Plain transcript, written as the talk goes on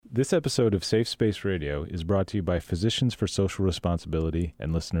This episode of Safe Space Radio is brought to you by Physicians for Social Responsibility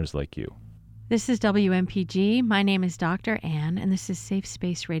and listeners like you. This is WMPG. My name is Dr. Ann, and this is Safe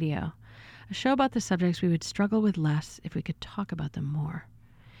Space Radio, a show about the subjects we would struggle with less if we could talk about them more.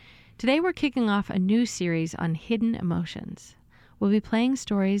 Today we're kicking off a new series on hidden emotions. We'll be playing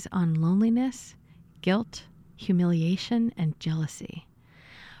stories on loneliness, guilt, humiliation, and jealousy.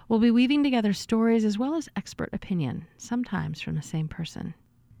 We'll be weaving together stories as well as expert opinion, sometimes from the same person.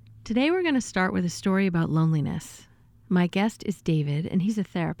 Today we're going to start with a story about loneliness. My guest is David, and he's a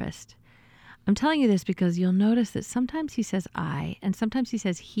therapist. I'm telling you this because you'll notice that sometimes he says I, and sometimes he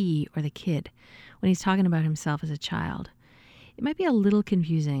says he or the kid when he's talking about himself as a child. It might be a little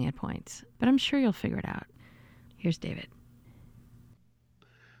confusing at points, but I'm sure you'll figure it out. Here's David.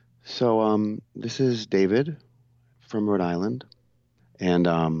 So this is David from Rhode Island, and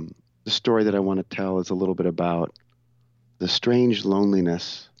the story that I want to tell is a little bit about the strange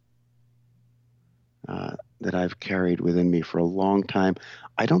loneliness that I've carried within me for a long time.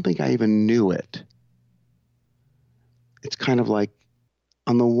 I don't think I even knew it. It's kind of like,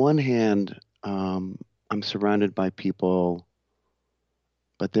 on the one hand, I'm surrounded by people,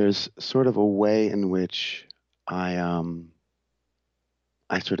 but there's sort of a way in which I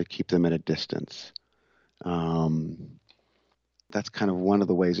sort of keep them at a distance. That's kind of one of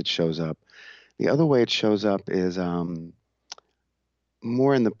the ways it shows up. The other way it shows up is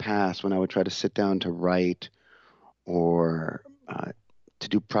more in the past, when I would try to sit down to write or to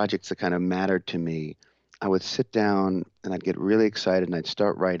do projects that kind of mattered to me. I would sit down and I'd get really excited and I'd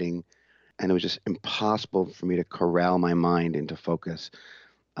start writing, and it was just impossible for me to corral my mind into focus.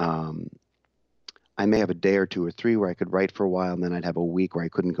 I may have a day or two or three where I could write for a while, and then I'd have a week where I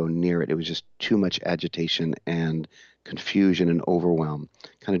couldn't go near it. It was just too much agitation and confusion and overwhelm.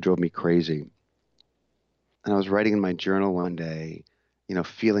 Kind of drove me crazy. And I was writing in my journal one day,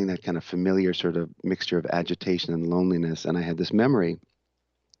 feeling that kind of familiar sort of mixture of agitation and loneliness. And I had this memory.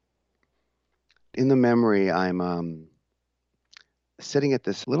 In the memory, I'm sitting at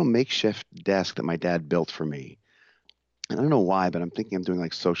this little makeshift desk that my dad built for me. And I don't know why, but I'm thinking I'm doing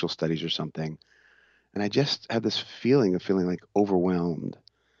like social studies or something. And I just had this feeling of feeling like overwhelmed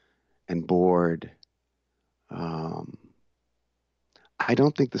and bored. I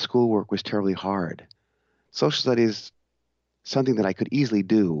don't think the schoolwork was terribly hard. Social studies, something that I could easily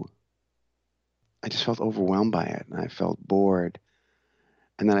do. I just felt overwhelmed by it, and I felt bored.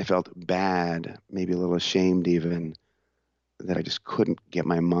 And then I felt bad, maybe a little ashamed even, that I just couldn't get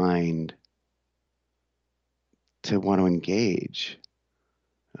my mind to want to engage.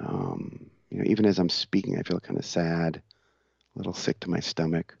 Even as I'm speaking, I feel kind of sad, a little sick to my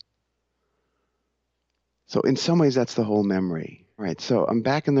stomach. So in some ways, that's the whole memory. Right, so I'm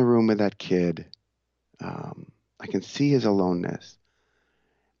back in the room with that kid. I can see his aloneness.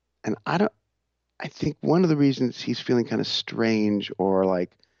 And I think one of the reasons he's feeling kind of strange or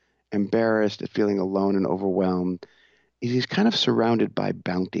like embarrassed at feeling alone and overwhelmed is he's kind of surrounded by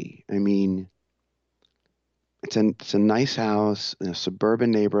bounty. I mean, it's a nice house in a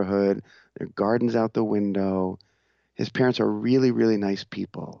suburban neighborhood. There are gardens out the window. His parents are really, really nice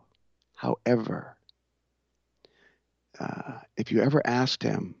people. However, if you ever asked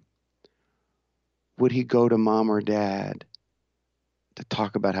him, would he go to mom or dad to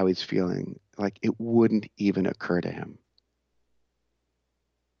talk about how he's feeling, like it wouldn't even occur to him.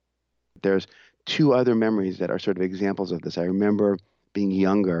 There's two other memories that are sort of examples of this. I remember being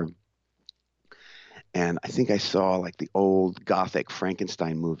younger, and I think I saw like the old gothic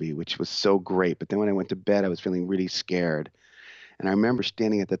Frankenstein movie, which was so great. But then when I went to bed, I was feeling really scared. And I remember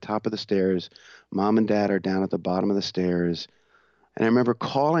standing at the top of the stairs. Mom and dad are down at the bottom of the stairs. And I remember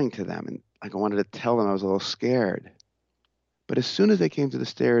calling to them, and like I wanted to tell them I was a little scared. But as soon as they came to the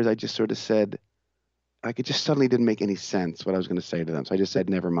stairs, I just sort of said, like it just suddenly didn't make any sense what I was going to say to them. So I just said,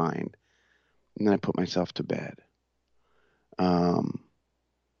 never mind. And then I put myself to bed.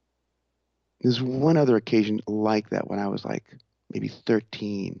 There's one other occasion like that when I was like maybe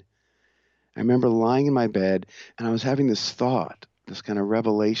 13. I remember lying in my bed and I was having this thought, this kind of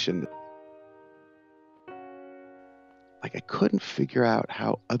revelation. Like I couldn't figure out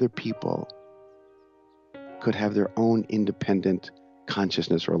how other people could have their own independent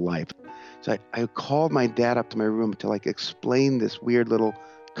consciousness or life. So I called my dad up to my room to like explain this weird little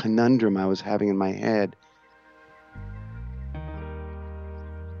conundrum I was having in my head.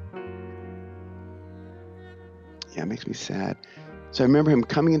 Yeah, it makes me sad. So I remember him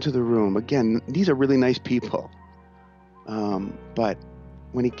coming into the room. Again, these are really nice people. But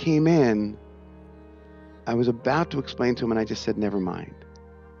when he came in, I was about to explain to him and I just said, never mind.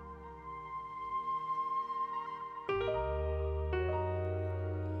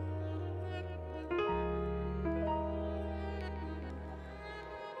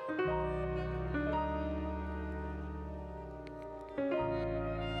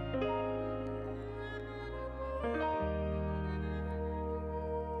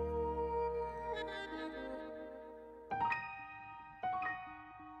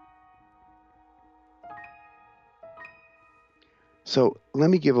 So let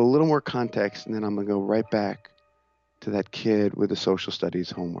me give a little more context, and then I'm going to go right back to that kid with the social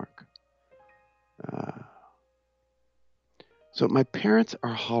studies homework. So my parents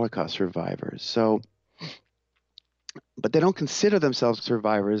are Holocaust survivors. But they don't consider themselves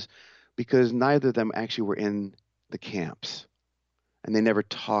survivors because neither of them actually were in the camps, and they never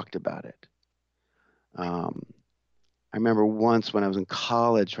talked about it. I remember once when I was in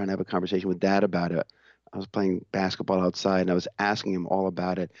college trying to have a conversation with Dad about it. I was playing basketball outside, and I was asking him all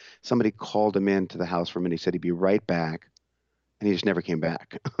about it. Somebody called him into the house for a minute. He said he'd be right back, and he just never came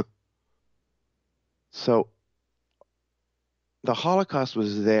back. So the Holocaust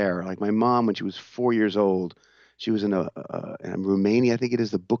was there. Like my mom, when she was 4 years old, she was in in Romania, I think it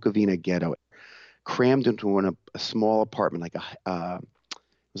is, the Bukovina ghetto, crammed into a small apartment, it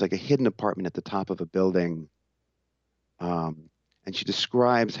was like a hidden apartment at the top of a building. And she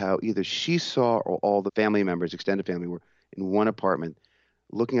describes how either she saw or all the family members, extended family, were in one apartment,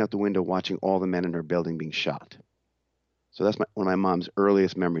 looking out the window, watching all the men in her building being shot. So that's one of my mom's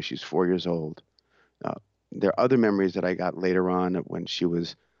earliest memories. She's 4 years old. Uh, there are other memories that I got later on when she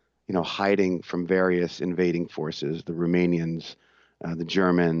was, hiding from various invading forces, the Romanians, the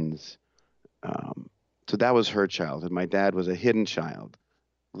Germans. So that was her childhood. My dad was a hidden child,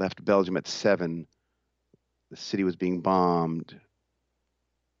 left Belgium at 7. The city was being bombed.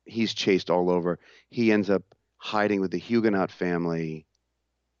 He's chased all over. He ends up hiding with the Huguenot family,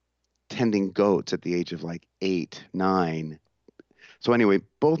 tending goats at the age of like 8, 9. So anyway,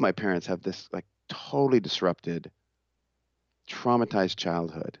 both my parents have this like totally disrupted, traumatized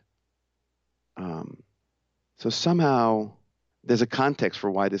childhood. So somehow there's a context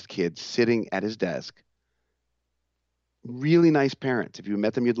for why this kid sitting at his desk, really nice parents. If you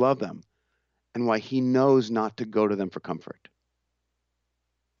met them, you'd love them. And why he knows not to go to them for comfort.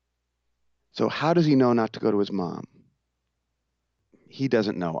 So how does he know not to go to his mom? He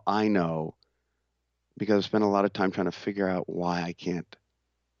doesn't know. I know, because I've spent a lot of time trying to figure out why I can't.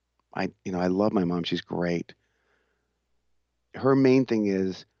 I love my mom. She's great. Her main thing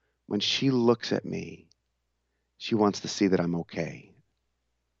is when she looks at me, she wants to see that I'm okay,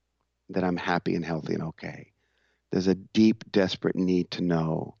 that I'm happy and healthy and okay. There's a deep, desperate need to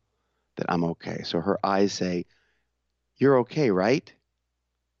know that I'm okay. So her eyes say, "You're okay, right?"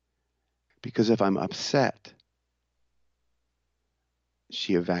 Because if I'm upset,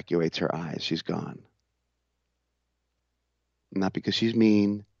 she evacuates her eyes. She's gone. Not because she's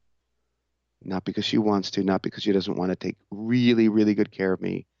mean, not because she wants to, not because she doesn't want to take really, really good care of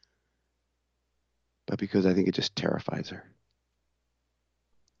me, but because I think it just terrifies her.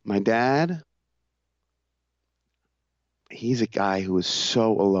 My dad, he's a guy who was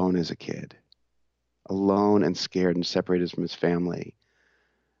so alone as a kid, alone and scared and separated from his family,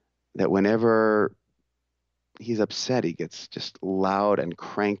 that whenever he's upset, he gets just loud and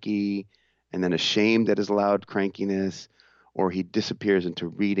cranky and then ashamed at his loud crankiness, or he disappears into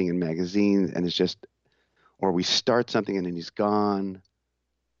reading and magazines and it's just, or we start something and then he's gone.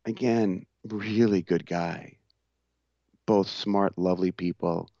 Again, really good guy. Both smart, lovely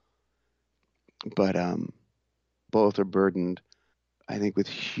people, but both are burdened, I think, with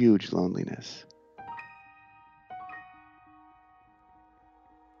huge loneliness.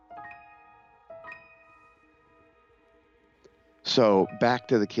 So back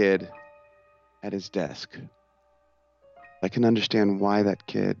to the kid at his desk. I can understand why that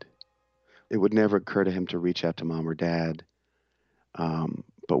kid, it would never occur to him to reach out to mom or dad.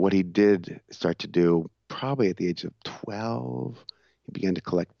 But what he did start to do, probably at the age of 12, he began to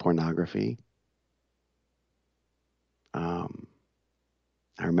collect pornography. I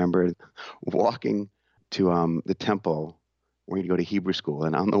remember walking to the temple where he'd go to Hebrew school,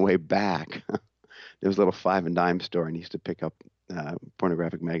 and on the way back, there was a little 5 and dime store, and he used to pick up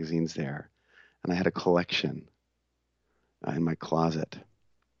pornographic magazines there. And I had a collection in my closet.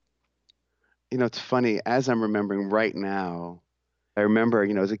 It's funny, as I'm remembering right now, I remember,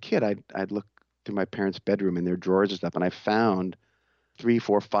 as a kid, I'd look through my parents' bedroom and their drawers and stuff, and I found 3,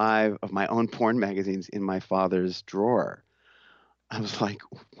 4, 5 of my own porn magazines in my father's drawer. I was like,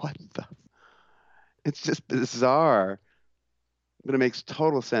 what the? It's just bizarre. But it makes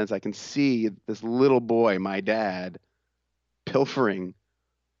total sense. I can see this little boy, my dad, pilfering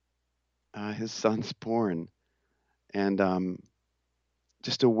his son's porn. And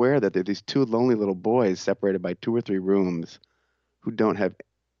just aware that there are these 2 lonely little boys separated by 2 or 3 rooms who don't have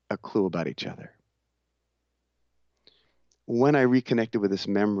a clue about each other. When I reconnected with this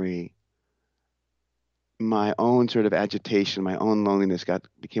memory, my own sort of agitation, my own loneliness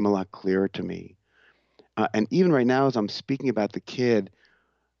became a lot clearer to me. And even right now, as I'm speaking about the kid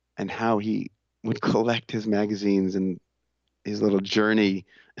and how he would collect his magazines and his little journey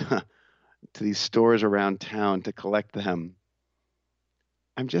to these stores around town to collect them,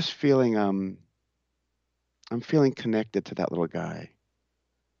 I'm just feeling I'm feeling connected to that little guy.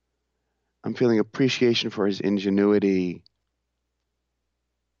 I'm feeling appreciation for his ingenuity,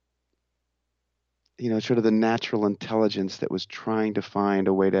 sort of the natural intelligence that was trying to find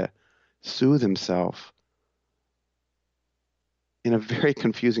a way to soothe himself in a very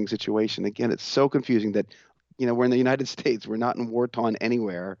confusing situation. Again, it's so confusing that, we're in the United States, we're not in war-torn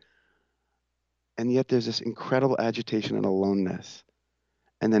anywhere, and yet there's this incredible agitation and aloneness,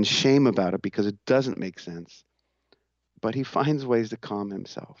 and then shame about it because it doesn't make sense. But he finds ways to calm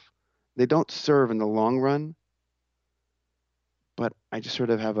himself. They don't serve in the long run, but I just sort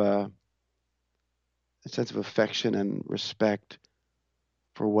of have a sense of affection and respect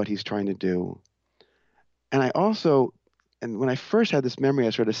for what he's trying to do. And I also, and when I first had this memory,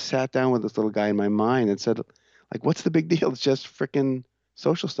 I sort of sat down with this little guy in my mind and said, like, what's the big deal? It's just freaking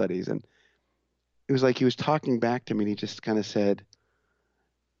social studies. And it was like he was talking back to me, and he just kind of said,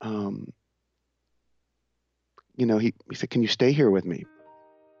 he said, can you stay here with me?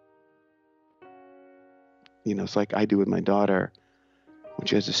 It's like I do with my daughter when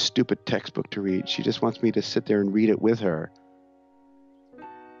she has a stupid textbook to read. She just wants me to sit there and read it with her.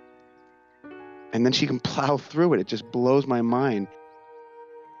 And then she can plow through it. It just blows my mind.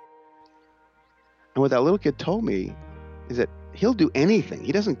 And what that little kid told me is that he'll do anything.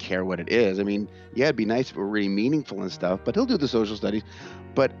 He doesn't care what it is. I mean, yeah, it'd be nice if it were really meaningful and stuff, but he'll do the social studies.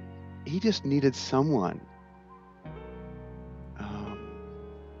 But he just needed someone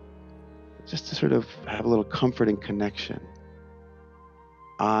just to sort of have a little comfort and connection.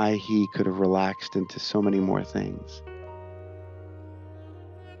 He could have relaxed into so many more things.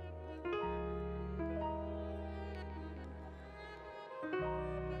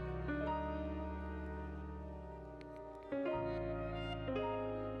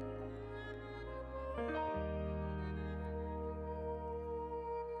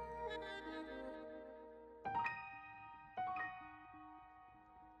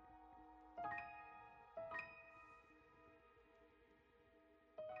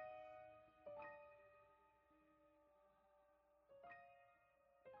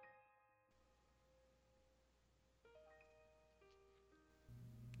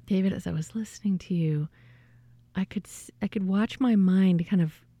 David, as I was listening to you, I could watch my mind kind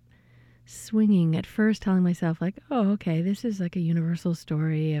of swinging, at first telling myself like, oh, okay, this is like a universal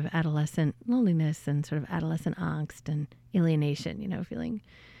story of adolescent loneliness and sort of adolescent angst and alienation, feeling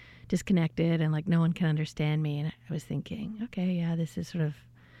disconnected and like no one can understand me. And I was thinking, okay, yeah, this is sort of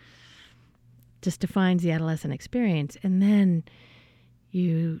just defines the adolescent experience. And then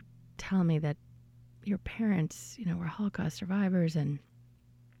you tell me that your parents, were Holocaust survivors, and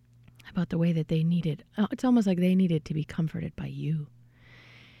about the way that they needed, it's almost like they needed to be comforted by you.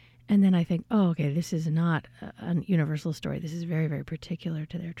 And then I think, oh, okay, this is not a universal story. This is very, very particular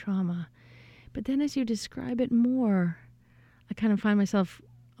to their trauma. But then as you describe it more, I kind of find myself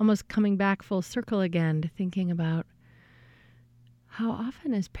almost coming back full circle again to thinking about how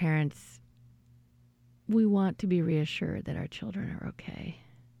often as parents we want to be reassured that our children are okay.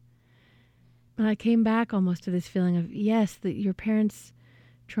 And I came back almost to this feeling of, yes, that your parents'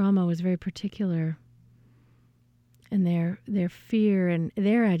 trauma was very particular, and their fear and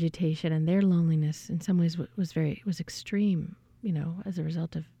their agitation and their loneliness in some ways was extreme, as a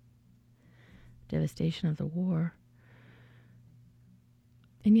result of devastation of the war.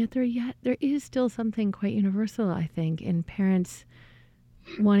 And yet there is still something quite universal, I think, in parents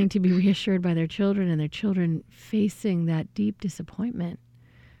wanting to be reassured by their children, and their children facing that deep disappointment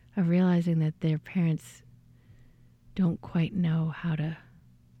of realizing that their parents don't quite know how to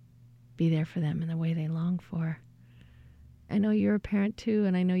be there for them in the way they long for. I know you're a parent too,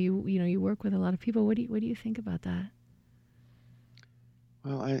 and I know you work with a lot of people. What do you think about that?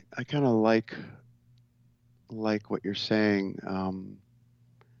 Well, I kind of like what you're saying.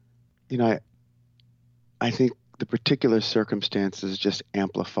 I think the particular circumstances just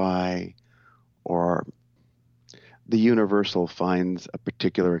amplify, or the universal finds a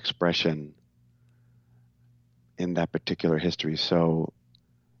particular expression in that particular history. So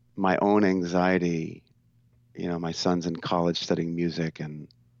my own anxiety, my son's in college studying music, and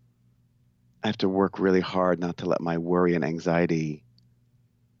I have to work really hard not to let my worry and anxiety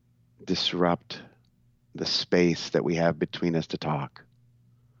disrupt the space that we have between us to talk.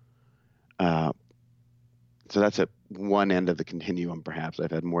 So that's at one end of the continuum, perhaps.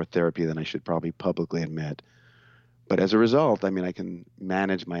 I've had more therapy than I should probably publicly admit. But as a result, I can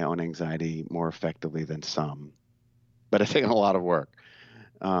manage my own anxiety more effectively than some. But it's taken a lot of work.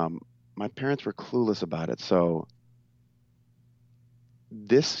 My parents were clueless about it. So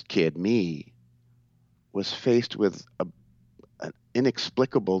this kid, me, was faced with an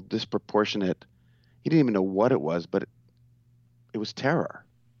inexplicable, disproportionate, he didn't even know what it was, but it was terror.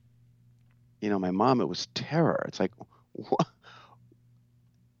 My mom, it was terror. It's like, what?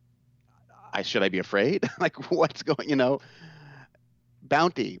 Should I be afraid? Like, what's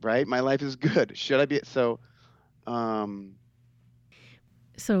bounty, right? My life is good. Should I be? Um,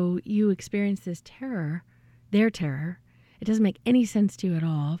 So you experience this terror, their terror. It doesn't make any sense to you at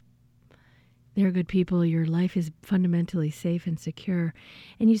all. They're good people. Your life is fundamentally safe and secure.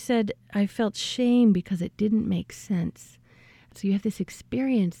 And you said, I felt shame because it didn't make sense. So you have this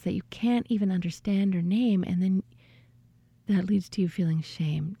experience that you can't even understand or name, and then that leads to you feeling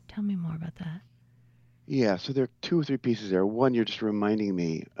shame. Tell me more about that. yeah, so there are two or three pieces there. One, you're just reminding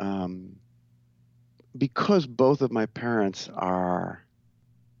me, because both of my parents are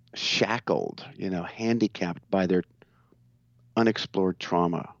shackled, handicapped by their unexplored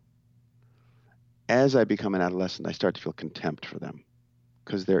trauma. As I become an adolescent, I start to feel contempt for them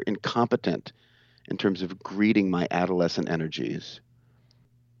because they're incompetent in terms of greeting my adolescent energies.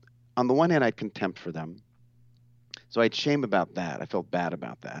 On the one hand, I had contempt for them. So I had shame about that. I felt bad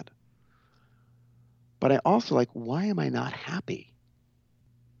about that. But I also why am I not happy?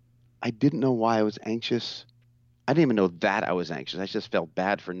 I didn't know why I was anxious. I didn't even know that I was anxious. I just felt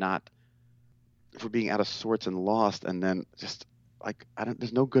bad for being out of sorts and lost. And then just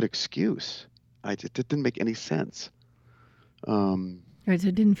there's no good excuse. It didn't make any sense. Right, so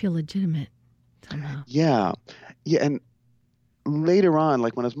it didn't feel legitimate somehow. Yeah. Yeah. And later on,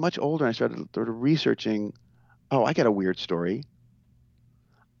 when I was much older, I started sort of researching, I got a weird story.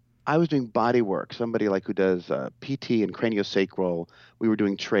 I was doing body work, somebody who does PT and craniosacral. We were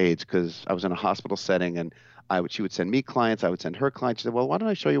doing trades because I was in a hospital setting, and she would send me clients, I would send her clients. She said, well, why don't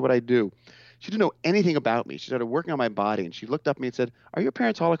I show you what I do? She didn't know anything about me. She started working on my body, and she looked up at me and said, are your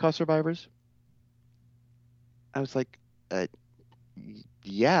parents Holocaust survivors? I was like,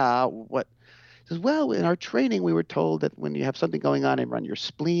 yeah, what? She says, well, in our training, we were told that when you have something going on around your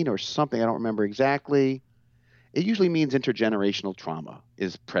spleen or something, I don't remember exactly, it usually means intergenerational trauma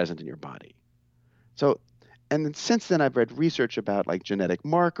is present in your body. So, and then since then, I've read research about genetic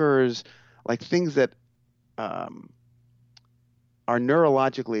markers, things that are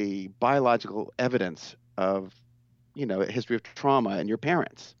neurologically, biological evidence of, a history of trauma in your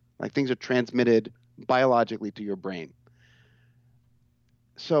parents. Things are transmitted biologically to your brain.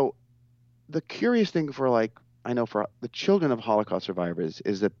 So the curious thing I know for the children of Holocaust survivors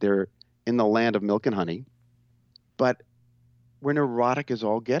is that they're in the land of milk and honey, but we're neurotic as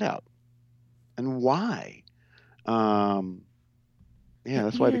all get out. And why? That's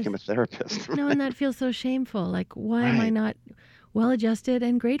why I became a therapist. No, and that feels so shameful. Why am I Right. not well-adjusted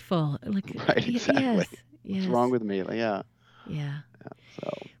and grateful? Right, exactly. Yes. What's wrong with me? Yeah. So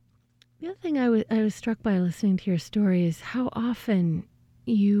The other thing I was struck by listening to your story is how often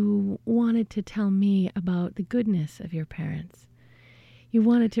you wanted to tell me about the goodness of your parents. You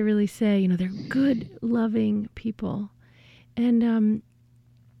wanted to really say, they're good, loving people. And,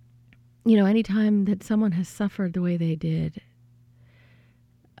 anytime that someone has suffered the way they did,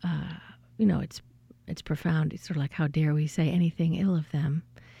 it's profound. It's sort of like, how dare we say anything ill of them?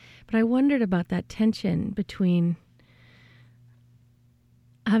 But I wondered about that tension between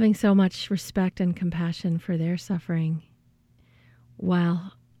having so much respect and compassion for their suffering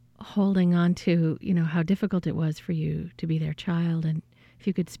while holding on to, how difficult it was for you to be their child. And if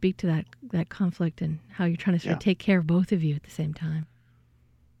you could speak to that conflict and how you're trying to sort of take care of both of you at the same time.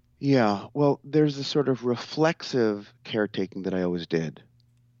 Yeah, well, there's this sort of reflexive caretaking that I always did.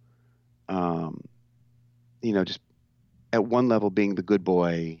 Just at one level being the good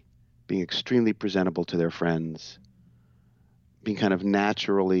boy, being extremely presentable to their friends, being kind of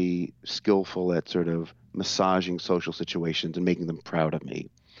naturally skillful at sort of massaging social situations and making them proud of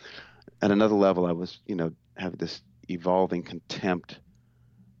me. At another level, I was, have this evolving contempt,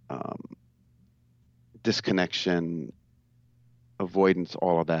 disconnection, avoidance,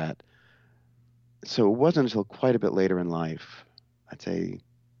 all of that. So it wasn't until quite a bit later in life, I'd say,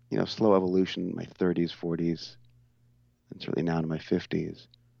 slow evolution, my 30s, 40s, and certainly now in my 50s,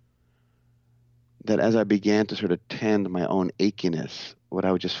 that as I began to sort of tend my own achiness,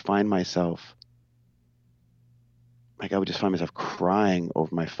 I would just find myself, crying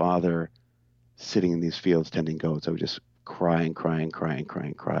over my father sitting in these fields tending goats. I would just cry.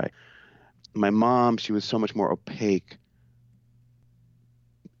 My mom, she was so much more opaque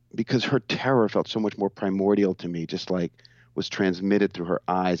because her terror felt so much more primordial to me, just was transmitted through her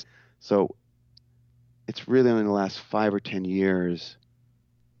eyes. So it's really only in the last 5 or 10 years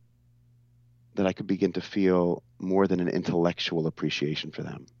that I could begin to feel more than an intellectual appreciation for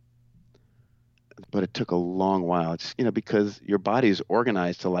them. But it took a long while. It's, because your body is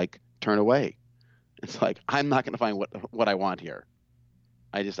organized to like turn away. It's like, I'm not going to find what I want here.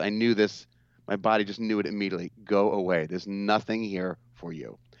 I knew this. My body just knew it immediately. Go away. There's nothing here for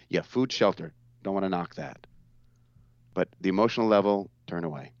you. Yeah, food, shelter. Don't want to knock that. But the emotional level, turn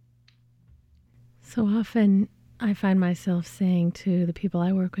away. So often I find myself saying to the people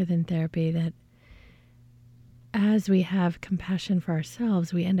I work with in therapy that as we have compassion for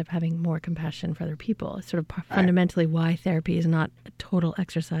ourselves, we end up having more compassion for other people. It's sort of fundamentally why therapy is not a total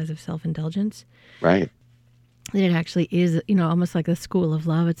exercise of self-indulgence. Right. It actually is, almost like the school of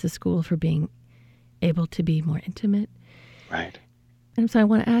love. It's a school for being able to be more intimate. Right. And so I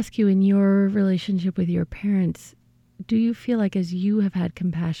want to ask you, in your relationship with your parents, do you feel like as you have had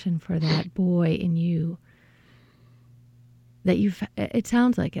compassion for that boy in you, that it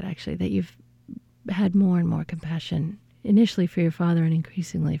sounds like it actually, that you've had more and more compassion initially for your father and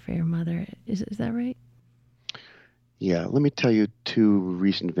increasingly for your mother. Is that right? Yeah. Let me tell you 2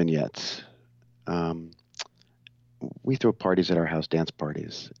 recent vignettes. We throw parties at our house, dance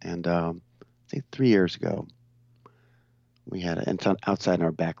parties. And I think 3 years ago, we had it's outside in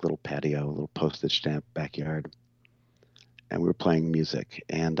our back little patio, a little postage stamp backyard. And we were playing music.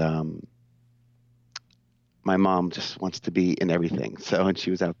 And my mom just wants to be in everything. And she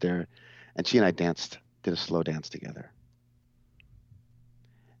was out there, and she and I did a slow dance together.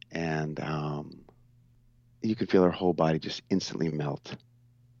 And you could feel her whole body just instantly melt.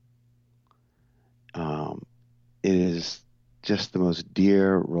 It is just the most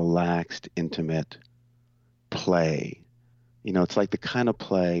dear, relaxed, intimate play. It's like the kind of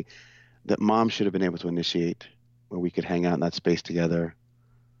play that mom should have been able to initiate, where we could hang out in that space together.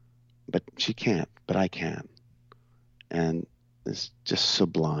 But she can't, but I can. And it's just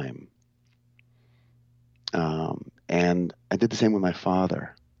sublime. And I did the same with my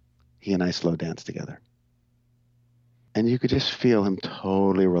father. He and I slow danced together. And you could just feel him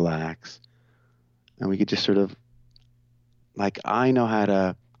totally relax. And we could just sort of, like, I know how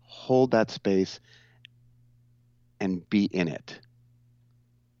to hold that space and be in it.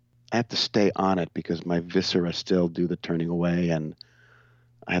 I have to stay on it because my viscera still do the turning away, and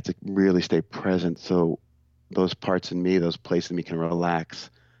I have to really stay present so those parts in me, those places in me can relax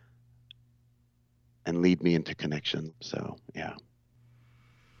and lead me into connection. So, yeah.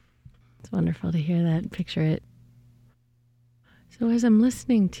 It's wonderful to hear that, picture it. So as I'm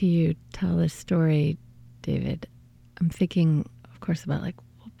listening to you tell this story, David, I'm thinking, of course, about like,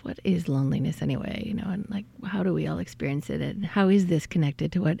 what is loneliness anyway? And like, how do we all experience it? And how is this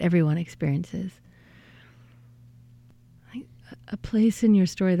connected to what everyone experiences? A place in your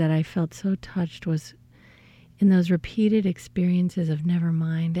story that I felt so touched was in those repeated experiences of never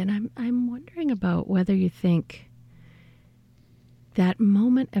mind. And I'm wondering about whether you think that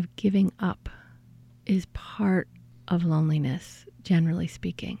moment of giving up is part of loneliness, generally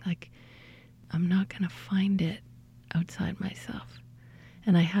speaking. Like, I'm not going to find it outside myself.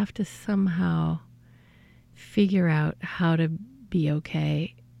 And I have to somehow figure out how to be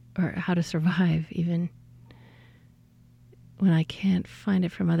okay, or how to survive even when I can't find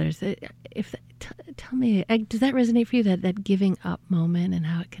it from others. Tell me, does that resonate for you, that giving up moment and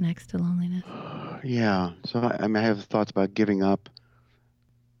how it connects to loneliness? Yeah. So I have thoughts about giving up.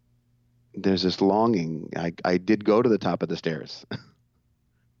 There's this longing. I did go to the top of the stairs.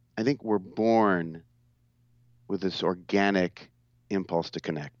 I think we're born with this organic impulse to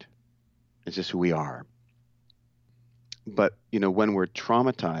connect. It's just who we are. But, when we're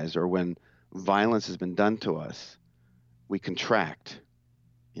traumatized or when violence has been done to us, we contract,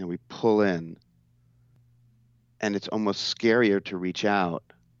 we pull in, and it's almost scarier to reach out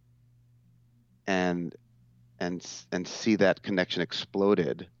and see that connection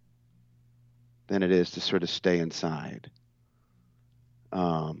exploded than it is to sort of stay inside.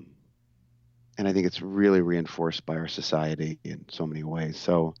 And I think it's really reinforced by our society in so many ways.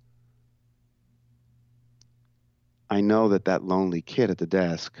 So I know that lonely kid at the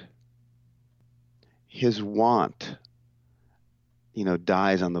desk, his want,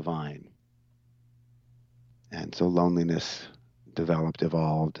 dies on the vine. And so loneliness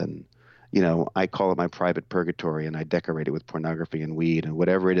evolved. And, I call it my private purgatory, and I decorate it with pornography and weed and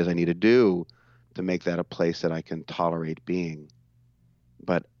whatever it is I need to do to make that a place that I can tolerate being.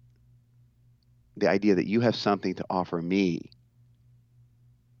 But the idea that you have something to offer me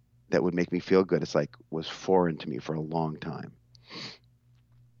that would make me feel good, was foreign to me for a long time.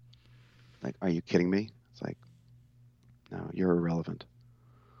 Like, are you kidding me? It's like, no, you're irrelevant.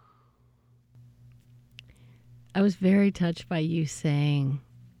 I was very touched by you saying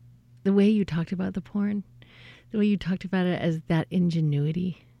the way you talked about the porn, the way you talked about it as that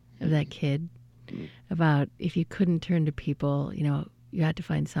ingenuity of that kid, about if you couldn't turn to people, you had to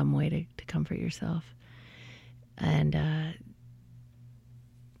find some way to comfort yourself. And,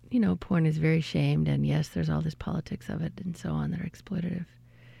 porn is very shamed, and yes, there's all this politics of it and so on that are exploitative.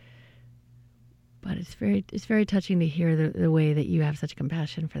 But it's very touching to hear the way that you have such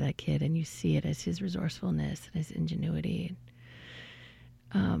compassion for that kid, and you see it as his resourcefulness and his ingenuity.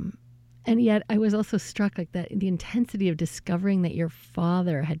 And yet I was also struck like that, the intensity of discovering that your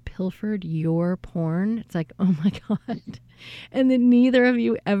father had pilfered your porn. It's like, oh my God. And that neither of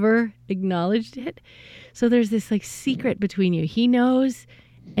you ever acknowledged it. So there's this like secret between you. He knows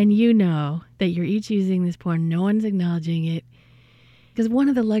and you know that you're each using this porn. No one's acknowledging it. Because one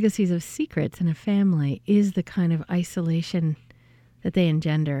of the legacies of secrets in a family is the kind of isolation that they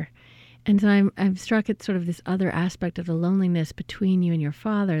engender. And so I'm struck at sort of this other aspect of the loneliness between you and your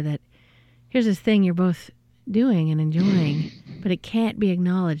father, that here's this thing you're both doing and enjoying, but it can't be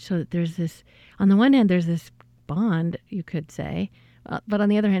acknowledged. So that there's this, on the one hand, there's this bond, you could say, but on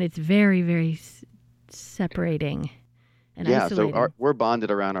the other hand, it's very, very separating and isolating. So we're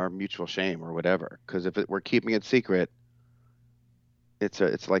bonded around our mutual shame or whatever, because if we're keeping it secret,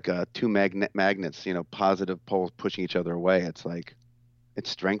 it's like two magnets, positive poles pushing each other away. It's like it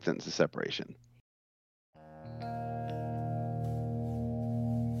strengthens the separation.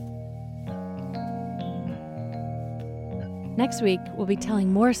 Next week, we'll be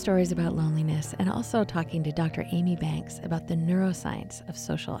telling more stories about loneliness and also talking to Dr. Amy Banks about the neuroscience of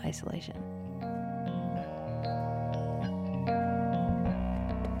social isolation.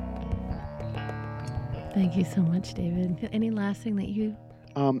 Thank you so much, David. Any last thing that you...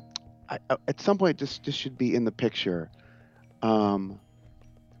 at some point, this should be in the picture. That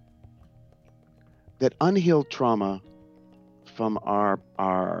unhealed trauma from our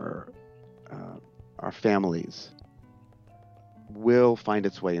families will find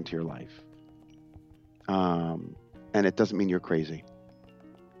its way into your life. And it doesn't mean you're crazy.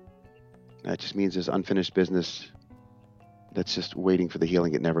 That just means there's unfinished business that's just waiting for the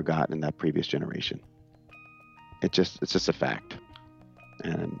healing it never got in that previous generation. It's just a fact.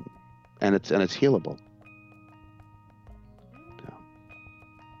 And it's healable. So.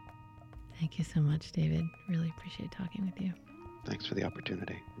 Thank you so much, David. Really appreciate talking with you. Thanks for the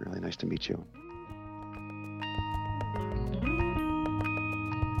opportunity. Really nice to meet you.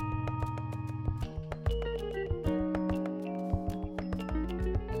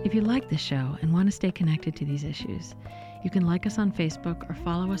 If you like this show and want to stay connected to these issues, you can like us on Facebook or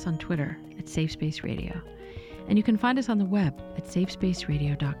follow us on Twitter at Safe Space Radio. And you can find us on the web at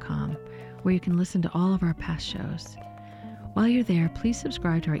safespaceradio.com, where you can listen to all of our past shows. While you're there, please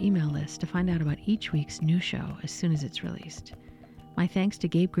subscribe to our email list to find out about each week's new show as soon as it's released. My thanks to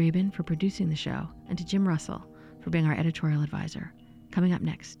Gabe Graben for producing the show and to Jim Russell for being our editorial advisor. Coming up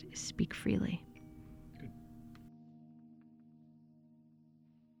next is Speak Freely.